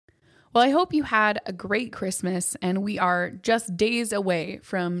Well, I hope you had a great Christmas, and we are just days away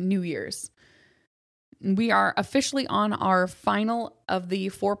from New Year's. We are officially on our final of the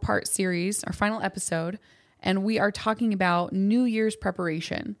 4-part series, our final episode, and we are talking about New Year's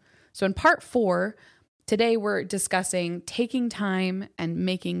preparation. So in part 4, today we're discussing taking time and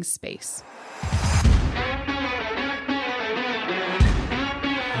making space.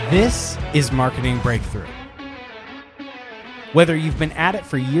 This is Marketing Breakthrough. Whether you've been at it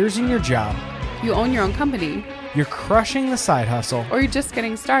for years in your job, You own your own company, you're crushing the side hustle, or you're just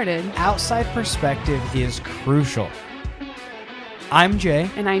getting started. outside perspective is crucial. I'm Jay,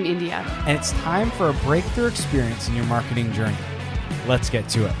 And I'm India. and it's time for a breakthrough experience in your marketing journey. Let's get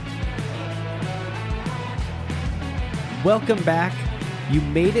to it. Welcome back. You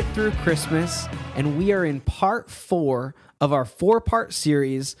made it through Christmas, and we are in part 4 of our 4-part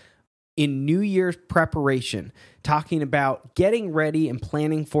series in New Year's preparation, talking about getting ready and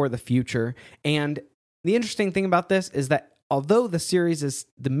planning for the future. And the interesting thing about this is that although the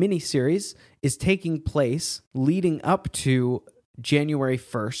mini-series is taking place leading up to January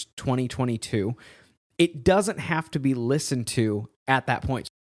 1st, 2022, it doesn't have to be listened to at that point.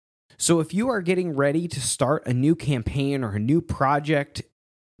 So if you are getting ready to start a new campaign or a new project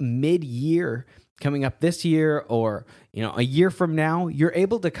mid-year coming up this year, or a year from now, you're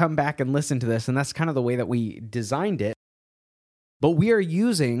able to come back and listen to this, and that's kind of the way that we designed it. But we are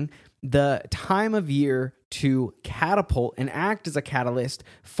using the time of year to catapult and act as a catalyst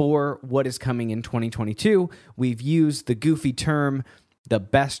for what is coming in 2022. We've used the goofy term, the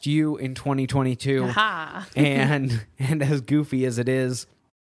best you in 2022. Aha. and as goofy as it is,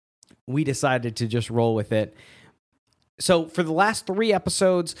 we decided to just roll with it. So for the last 3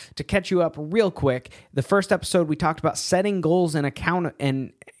 episodes, to catch you up real quick, the first episode we talked about setting goals and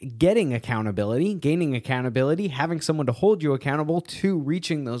gaining accountability, having someone to hold you accountable to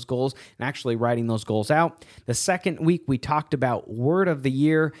reaching those goals and actually writing those goals out. The second week we talked about word of the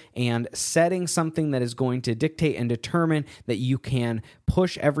year and setting something that is going to dictate and determine that you can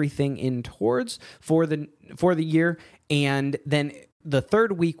push everything in towards for the year. And then the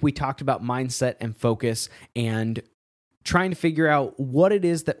third week we talked about mindset and focus and trying to figure out what it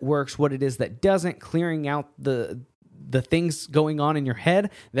is that works, what it is that doesn't, clearing out the things going on in your head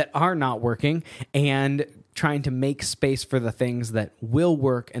that are not working, and trying to make space for the things that will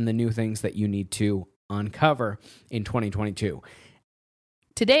work and the new things that you need to uncover in 2022.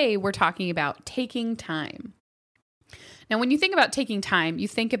 Today, we're talking about taking time. Now, when you think about taking time, you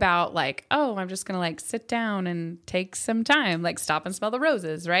think about I'm just going to sit down and take some time, stop and smell the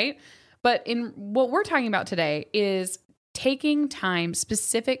roses, right? But in what we're talking about today is taking time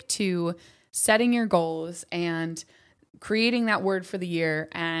specific to setting your goals and creating that word for the year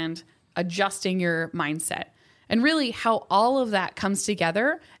and adjusting your mindset, and really how all of that comes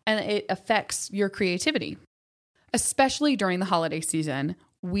together and it affects your creativity. Especially during the holiday season,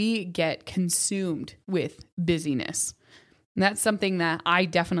 we get consumed with busyness. And that's something that I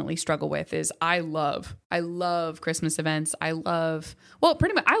definitely struggle with. I love Christmas events. I love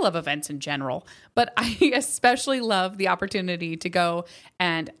events in general, but I especially love the opportunity to go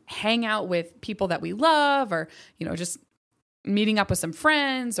and hang out with people that we love, or, just meeting up with some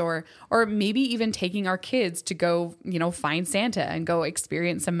friends, or maybe even taking our kids to go, find Santa and go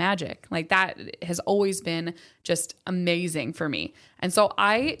experience some magic. That has always been just amazing for me. And so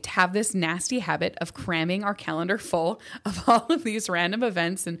I have this nasty habit of cramming our calendar full of all of these random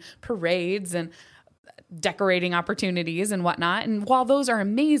events and parades and decorating opportunities and whatnot. And while those are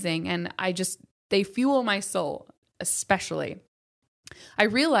amazing and they fuel my soul, especially, I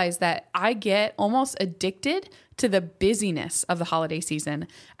realize that I get almost addicted to the busyness of the holiday season,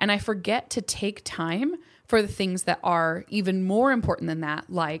 and I forget to take time for the things that are even more important than that,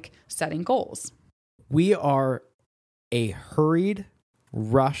 like setting goals. We are a hurried,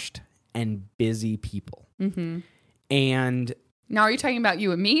 rushed, and busy people. Mm-hmm. And now, are you talking about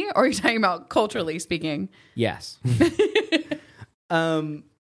you and me, or are you talking about culturally speaking? yes.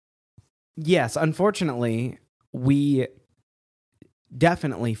 Yes, unfortunately, we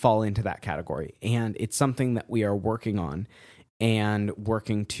definitely fall into that category, and it's something that we are working on and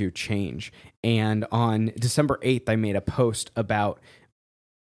working to change. And on December 8th, I made a post about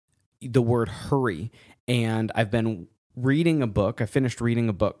the word hurry, and I've been reading a book. I finished reading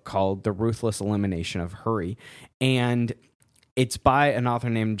a book called The Ruthless Elimination of Hurry, and it's by an author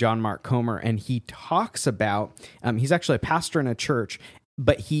named John Mark Comer, and he talks about, he's actually a pastor in a church,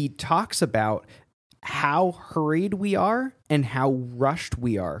 but he talks about how hurried we are and how rushed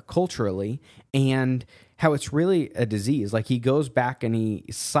we are culturally, and how it's really a disease. He goes back and he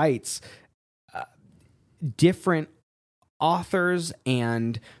cites different authors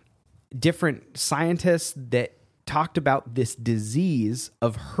and different scientists that talked about this disease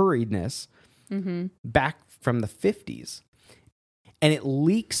of hurriedness back from the 50s. And it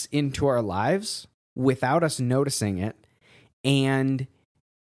leaks into our lives without us noticing it. And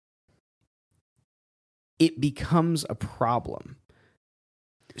it becomes a problem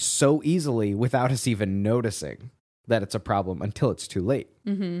so easily without us even noticing that it's a problem until it's too late.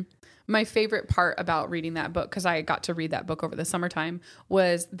 Mm-hmm. My favorite part about reading that book, because I got to read that book over the summertime,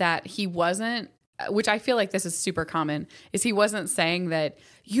 was that he wasn't, which I feel like this is super common, is he wasn't saying that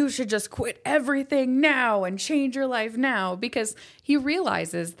you should just quit everything now and change your life now, because he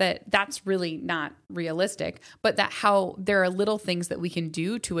realizes that that's really not realistic, but that how there are little things that we can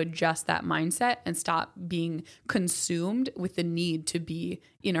do to adjust that mindset and stop being consumed with the need to be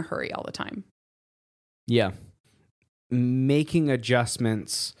in a hurry all the time. Yeah. Making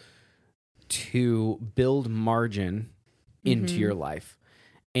adjustments to build margin into your life.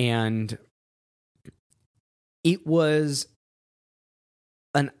 And it was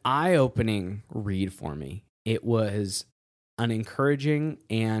an eye-opening read for me. It was an encouraging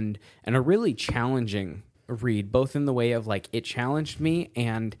and a really challenging read, both in the way of like it challenged me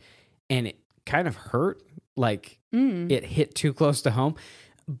and it kind of hurt, like it hit too close to home.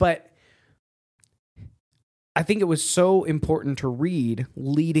 But I think it was so important to read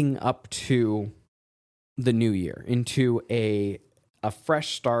leading up to the new year, into a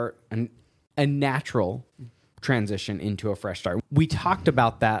fresh start, a natural transition into a fresh start. We talked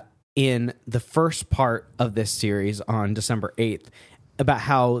about that in the first part of this series on December 8th, about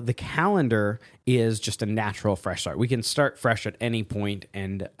how the calendar is just a natural fresh start. We can start fresh at any point,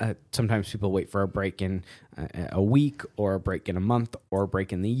 and sometimes people wait for a break in a week, or a break in a month, or a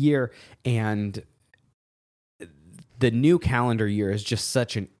break in the year, and the new calendar year is just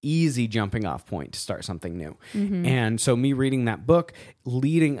such an easy jumping off point to start something new. And so me reading that book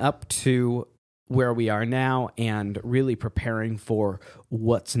leading up to where we are now and really preparing for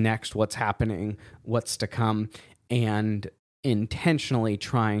what's next, what's happening, what's to come, and intentionally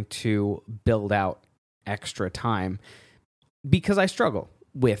trying to build out extra time, because I struggle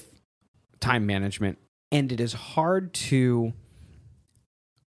with time management, and it is hard to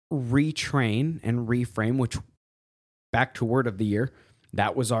retrain and reframe, which, back to word of the year,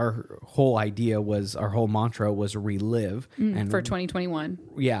 that was our whole idea, was our whole mantra was relive. And for 2021.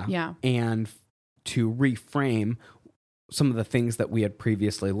 Yeah. And to reframe some of the things that we had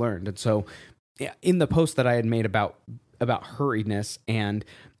previously learned. And so in the post that I had made about hurriedness and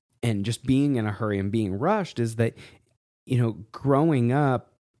just being in a hurry and being rushed, is that, growing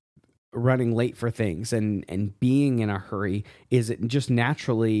up running late for things and being in a hurry is it just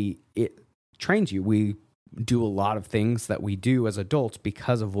naturally, it trains you. We do a lot of things that we do as adults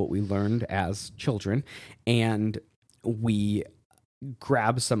because of what we learned as children, and we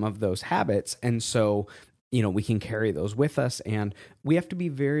grab some of those habits, and so we can carry those with us, and we have to be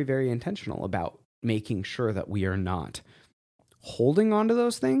very, very intentional about making sure that we are not holding on to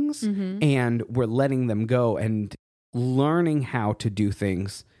those things and we're letting them go and learning how to do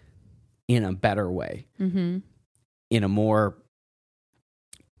things in a better way, in a more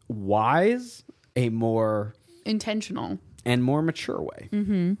wise, a more intentional and more mature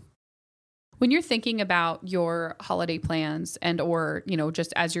way. When you're thinking about your holiday plans and, or,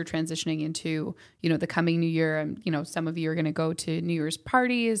 just as you're transitioning into, the coming new year, and, some of you are going to go to New Year's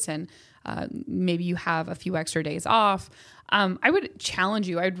parties, and maybe you have a few extra days off. I would challenge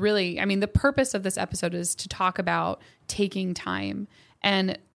you. The purpose of this episode is to talk about taking time.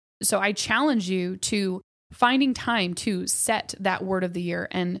 And so I challenge you to finding time to set that word of the year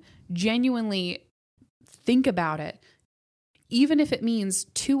and genuinely think about it. Even if it means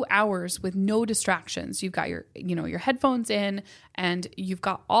 2 hours with no distractions, you've got your headphones in, and you've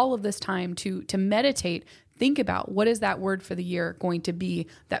got all of this time to meditate. Think about, what is that word for the year going to be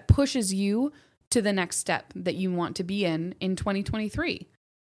that pushes you to the next step that you want to be in 2023?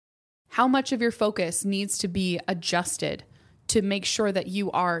 How much of your focus needs to be adjusted to make sure that you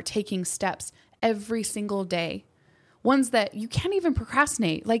are taking steps every single day? Ones that you can't even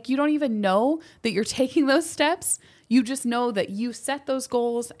procrastinate. Like, you don't even know that you're taking those steps. You just know that you set those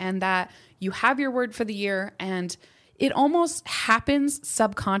goals and that you have your word for the year, and it almost happens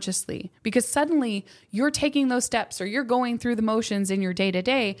subconsciously, because suddenly you're taking those steps, or you're going through the motions in your day to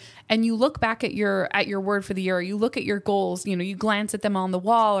day, and you look back at your word for the year, or you look at your goals, you glance at them on the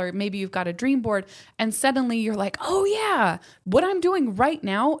wall, or maybe you've got a dream board, and suddenly you're like, oh yeah, what I'm doing right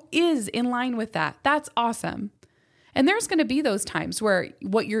now is in line with that. That's awesome. And there's going to be those times where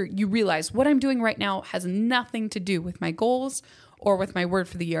you realize what I'm doing right now has nothing to do with my goals or with my word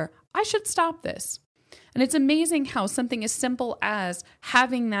for the year. I should stop this. And it's amazing how something as simple as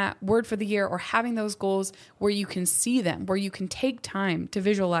having that word for the year or having those goals where you can see them, where you can take time to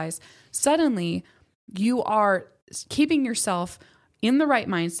visualize, suddenly you are keeping yourself in the right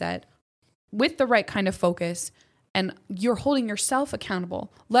mindset with the right kind of focus, and you're holding yourself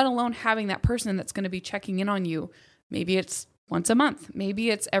accountable, let alone having that person that's going to be checking in on you. Maybe it's once a month, maybe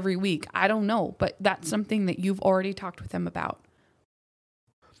it's every week. I don't know, but that's something that you've already talked with them about.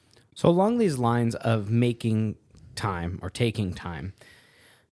 So along these lines of making time or taking time,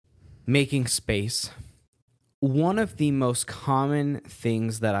 making space, one of the most common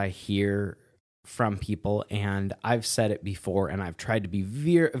things that I hear from people, and I've said it before, and I've tried to be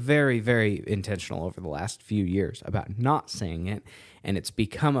very, very intentional over the last few years about not saying it, and it's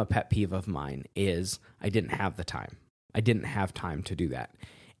become a pet peeve of mine, is I didn't have the time. I didn't have time to do that.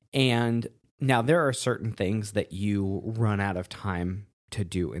 And now there are certain things that you run out of time to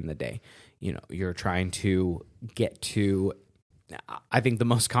do in the day. You know, you're trying to get to, I think the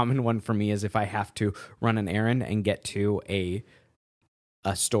most common one for me is if I have to run an errand and get to a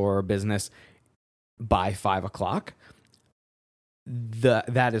store or business by 5 o'clock.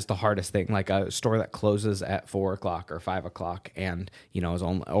 That is the hardest thing. Like a store that closes at 4 o'clock or 5 o'clock, and is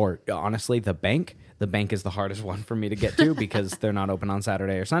only, or honestly, the bank is the hardest one for me to get to because they're not open on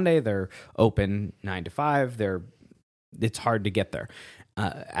Saturday or Sunday. They're open 9 to 5. It's hard to get there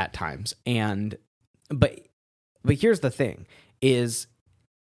at times. But here's the thing: is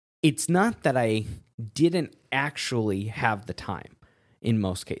it's not that I didn't actually have the time. In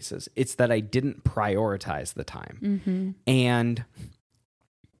most cases, it's that I didn't prioritize the time. Mm-hmm. And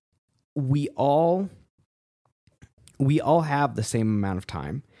we all have the same amount of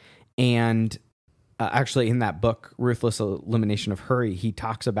time. And actually in that book, Ruthless Elimination of Hurry, he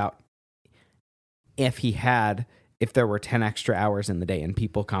talks about if there were 10 extra hours in the day, and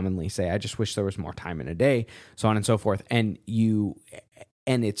people commonly say, I just wish there was more time in a day, so on and so forth.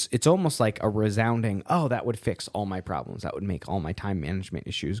 And it's almost like a resounding, oh, that would fix all my problems. That would make all my time management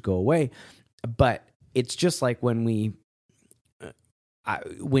issues go away. But it's just like when you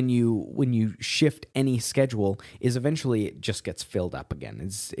shift any schedule, is eventually it just gets filled up again.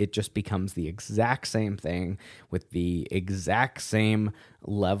 It just becomes the exact same thing with the exact same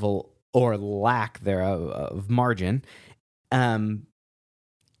level or lack thereof of margin.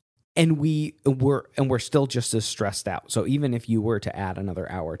 And we're still just as stressed out. So even if you were to add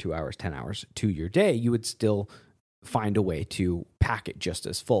another hour, 2 hours, 10 hours to your day, you would still find a way to pack it just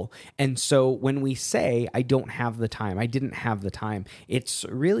as full. And so when we say, I didn't have the time, it's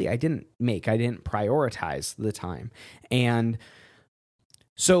really, I didn't prioritize the time. And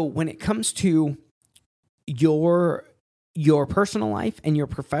so when it comes to your personal life and your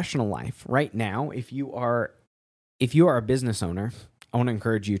professional life right now, if you are a business owner, I want to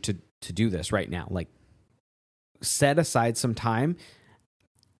encourage you to do this right now. Like, set aside some time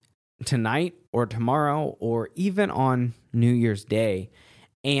tonight or tomorrow or even on New Year's Day,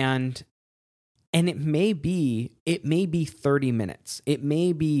 and it may be 30 minutes. It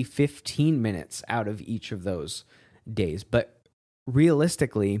may be 15 minutes out of each of those days. But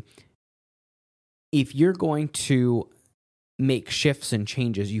realistically, if you're going to make shifts and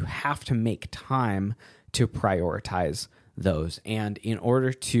changes, you have to make time to prioritize those. And in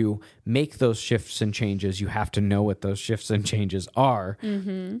order to make those shifts and changes, you have to know what those shifts and changes are.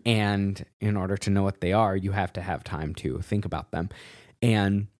 Mm-hmm. And in order to know what they are, you have to have time to think about them.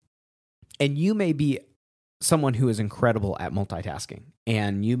 And you may be someone who is incredible at multitasking,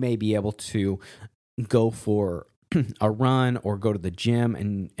 and you may be able to go for a run or go to the gym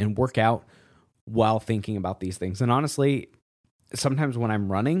and work out while thinking about these things. And honestly, sometimes when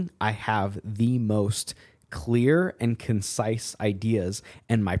I'm running, I have the most clear and concise ideas.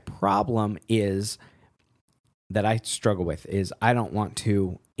 And my problem is that I struggle with is I don't want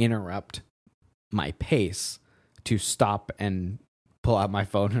to interrupt my pace to stop and pull out my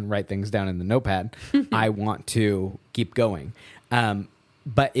phone and write things down in the notepad. I want to keep going.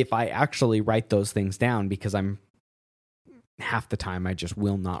 But if I actually write those things down, because half the time I just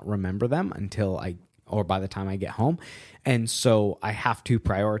will not remember them or by the time I get home. And so I have to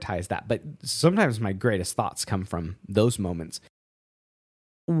prioritize that. But sometimes my greatest thoughts come from those moments.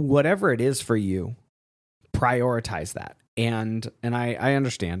 Whatever it is for you, prioritize that. And I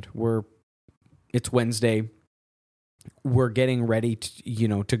understand it's Wednesday. We're getting ready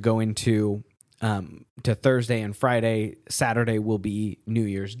to go into to Thursday and Friday. Saturday will be New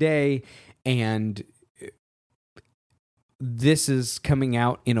Year's Day. And this is coming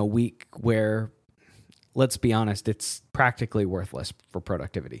out in a week where, let's be honest, it's practically worthless for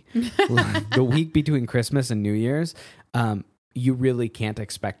productivity. The week between Christmas and New Year's, you really can't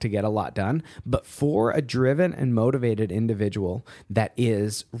expect to get a lot done. But for a driven and motivated individual that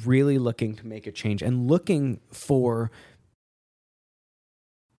is really looking to make a change and looking for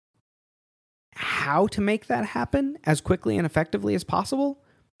how to make that happen as quickly and effectively as possible,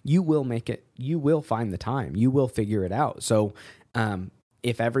 you will make it. You will find the time. You will figure it out. So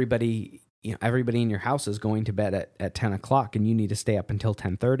if everybody in your house is going to bed at 10 o'clock and you need to stay up until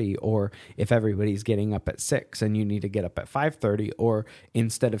 10:30, or if everybody's getting up at 6 and you need to get up at 5:30, or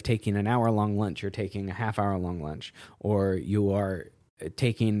instead of taking an hour-long lunch, you're taking a half-hour-long lunch, or you are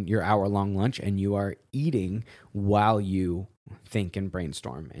taking your hour-long lunch and you are eating while you think and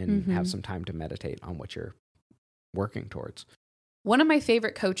brainstorm and have some time to meditate on what you're working towards. One of my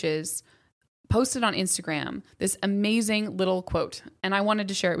favorite coaches posted on Instagram this amazing little quote, and I wanted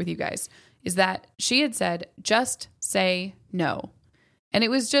to share it with you guys, is that she had said, just say no. And it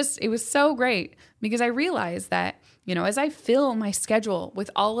was so great because I realized that, as I fill my schedule with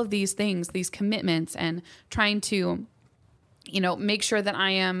all of these things, these commitments, and trying to, make sure that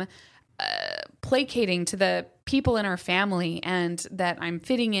I am placating to the people in our family and that I'm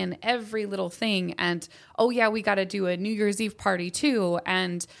fitting in every little thing. And, oh yeah, we got to do a New Year's Eve party too.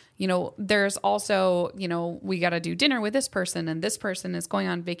 And, there's also, we got to do dinner with this person and this person is going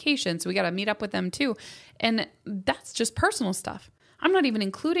on vacation. So we got to meet up with them too. And that's just personal stuff. I'm not even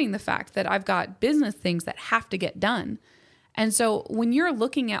including the fact that I've got business things that have to get done. And so when you're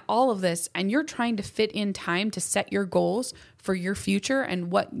looking at all of this and you're trying to fit in time to set your goals for your future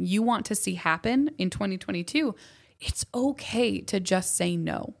and what you want to see happen in 2022, it's okay to just say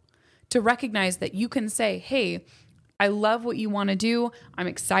no. To recognize that you can say, hey, I love what you want to do. I'm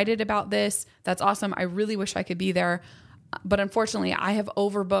excited about this. That's awesome. I really wish I could be there. But unfortunately, I have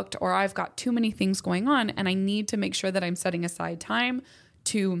overbooked or I've got too many things going on and I need to make sure that I'm setting aside time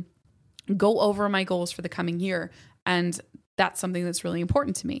to go over my goals for the coming year. And that's something that's really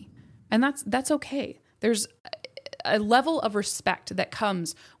important to me. And that's okay. There's a level of respect that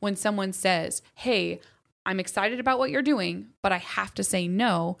comes when someone says, hey, I'm excited about what you're doing, but I have to say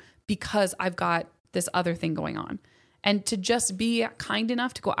no because I've got this other thing going on. And to just be kind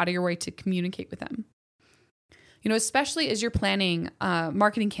enough to go out of your way to communicate with them. Especially as you're planning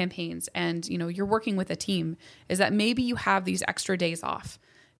marketing campaigns and, you're working with a team, is that maybe you have these extra days off.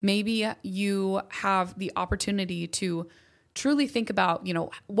 Maybe you have the opportunity to truly think about,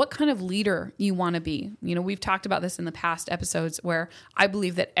 what kind of leader you want to be. We've talked about this in the past episodes where I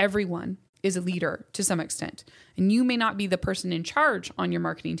believe that everyone is a leader to some extent. And you may not be the person in charge on your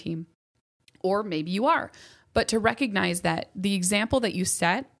marketing team, or maybe you are. But to recognize that the example that you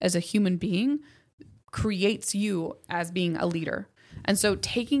set as a human being creates you as being a leader. And so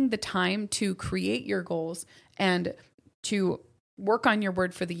taking the time to create your goals and to work on your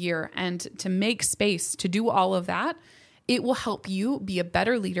word for the year and to make space to do all of that, it will help you be a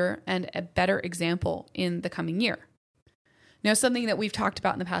better leader and a better example in the coming year. Now, something that we've talked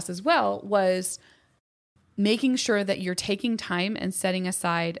about in the past as well was making sure that you're taking time and setting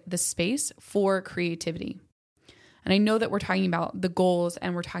aside the space for creativity. And I know that we're talking about the goals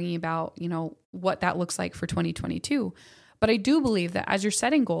and we're talking about, what that looks like for 2022. But I do believe that as you're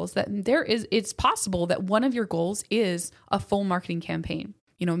setting goals, that it's possible that one of your goals is a full marketing campaign.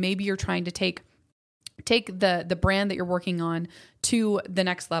 Maybe you're trying to take the brand that you're working on to the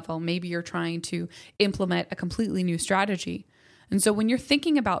next level. Maybe you're trying to implement a completely new strategy. And so when you're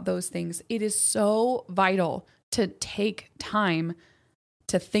thinking about those things, it is so vital to take time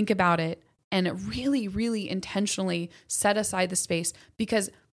to think about it and really, really intentionally set aside the space, because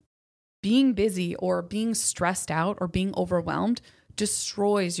being busy or being stressed out or being overwhelmed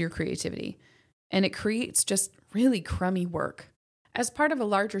destroys your creativity and it creates just really crummy work. As part of a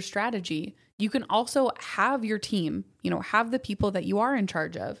larger strategy, you can also have your team, have the people that you are in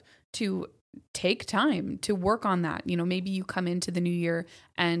charge of to take time to work on that. Maybe you come into the new year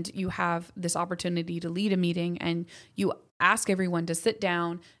and you have this opportunity to lead a meeting and you ask everyone to sit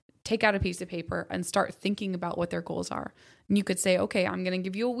down, take out a piece of paper and start thinking about what their goals are. And you could say, okay, I'm going to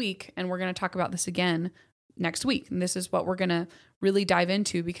give you a week and we're going to talk about this again next week. And this is what we're going to really dive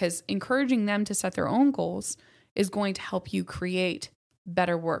into, because encouraging them to set their own goals is going to help you create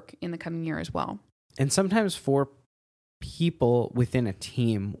better work in the coming year as well. And sometimes for people within a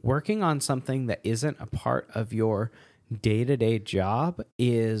team, working on something that isn't a part of your day-to-day job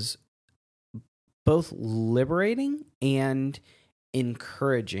is both liberating and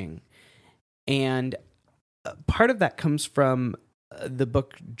encouraging. And part of that comes from the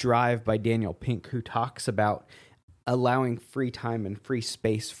book Drive by Daniel Pink, who talks about allowing free time and free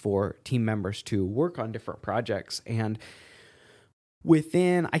space for team members to work on different projects. And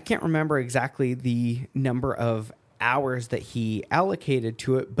I can't remember exactly the number of hours that he allocated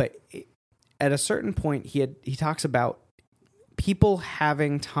to it, but at a certain point he talks about people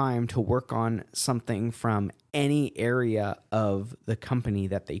having time to work on something from any area of the company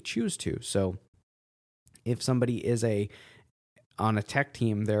that they choose to. So if somebody is on a tech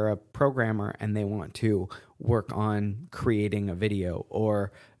team, they're a programmer and they want to work on creating a video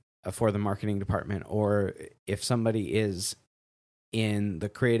or for the marketing department, or if somebody is in the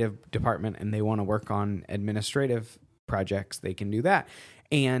creative department and they want to work on administrative projects, they can do that.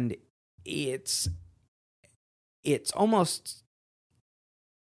 And it's almost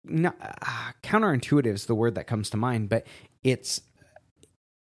not, counterintuitive is the word that comes to mind, but it's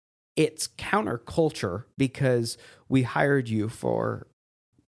counterculture, because we hired you for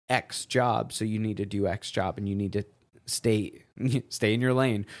X job, so you need to do X job and you need to stay in your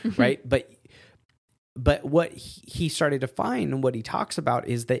lane, right? But what he started to find and what he talks about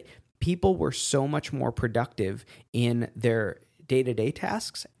is that people were so much more productive in their day-to-day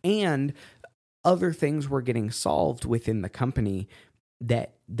tasks, and other things were getting solved within the company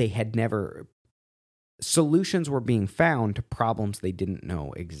that they had never. Solutions were being found to problems they didn't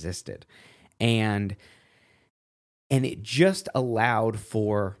know existed. And it just allowed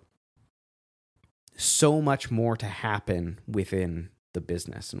for so much more to happen within the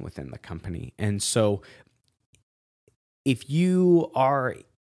business and within the company. And so if you are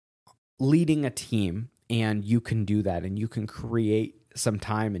leading a team and you can do that and you can create some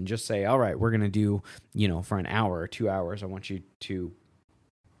time and just say, all right, we're going to do, for an hour or 2 hours, I want you to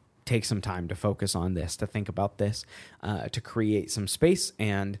take some time to focus on this, to think about this, to create some space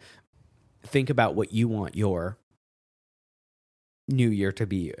and think about what you want your new year to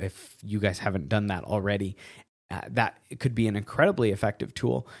be. If you guys haven't done that already, that could be an incredibly effective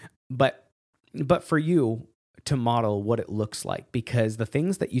tool. But for you to model what it looks like, because the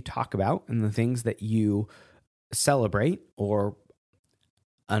things that you talk about and the things that you celebrate, or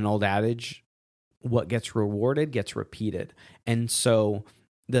an old adage, what gets rewarded gets repeated. And so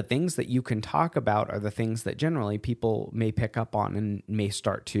the things that you can talk about are the things that generally people may pick up on and may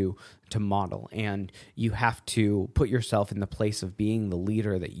start to model. And you have to put yourself in the place of being the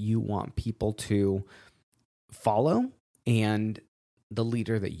leader that you want people to follow, and the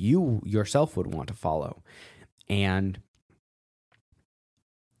leader that you yourself would want to follow. And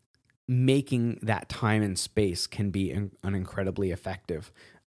making that time and space can be an incredibly effective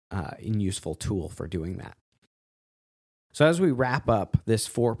and useful tool for doing that. So as we wrap up this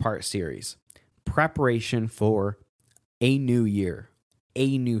 4-part series, preparation for a new year,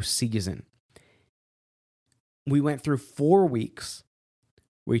 a new season, we went through 4 weeks.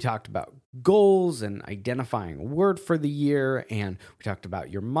 We talked about goals and identifying a word for the year, and we talked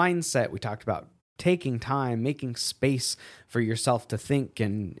about your mindset. We talked about taking time, making space for yourself to think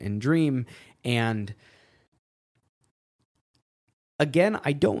and dream. And again,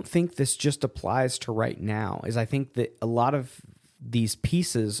 I don't think this just applies to right now, I think that a lot of these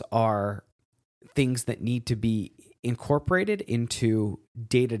pieces are things that need to be incorporated into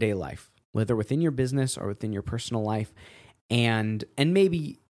day-to-day life, whether within your business or within your personal life. And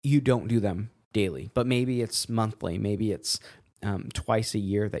maybe you don't do them daily, but maybe it's monthly, maybe it's twice a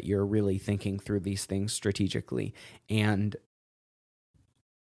year that you're really thinking through these things strategically. And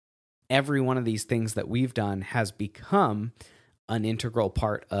every one of these things that we've done has become an integral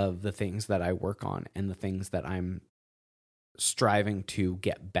part of the things that I work on and the things that I'm striving to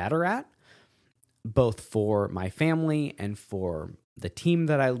get better at, both for my family and for the team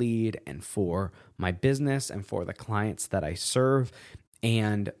that I lead and for my business and for the clients that I serve.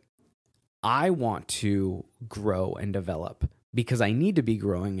 And I want to grow and develop because I need to be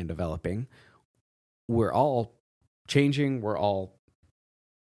growing and developing. We're all changing. We're all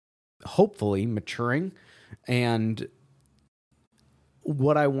hopefully maturing. And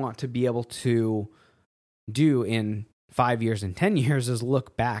what I want to be able to do in 5 years and 10 years is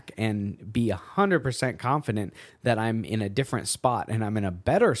look back and be 100% confident that I'm in a different spot and I'm in a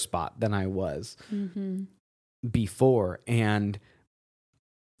better spot than I was before. And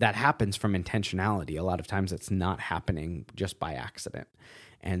that happens from intentionality. A lot of times it's not happening just by accident.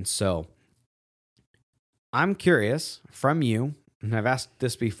 And so I'm curious from you, and I've asked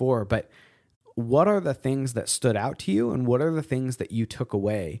this before, but what are the things that stood out to you, and what are the things that you took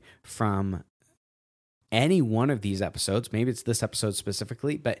away from any one of these episodes? Maybe it's this episode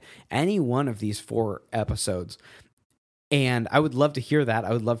specifically, but any one of these 4 episodes. And I would love to hear that.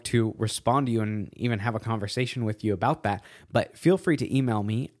 I would love to respond to you and even have a conversation with you about that. But feel free to email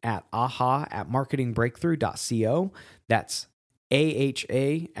me at aha@marketingbreakthrough.co. That's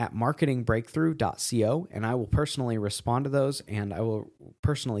aha@marketingbreakthrough.co, and I will personally respond to those, and I will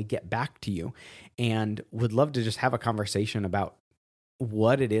personally get back to you, and would love to just have a conversation about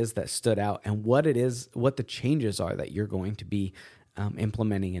what it is that stood out and what the changes are that you're going to be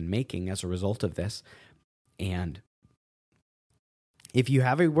implementing and making as a result of this. And if you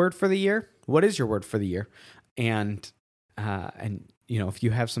have a word for the year, what is your word for the year? And if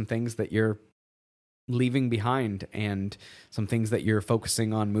you have some things that you're leaving behind and some things that you're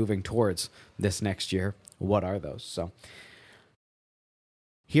focusing on moving towards this next year, what are those? So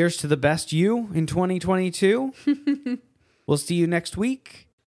here's to the best you in 2022. We'll see you next week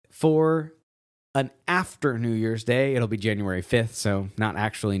for an after New Year's Day. It'll be January 5th, so not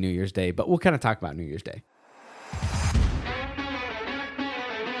actually New Year's Day, but we'll kind of talk about New Year's Day.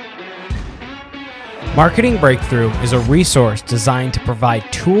 Marketing Breakthrough is a resource designed to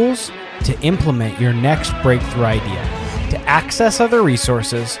provide tools to implement your next breakthrough idea. To access other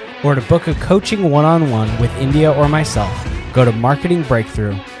resources or to book a coaching one-on-one with India or myself, go to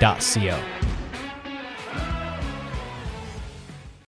marketingbreakthrough.co.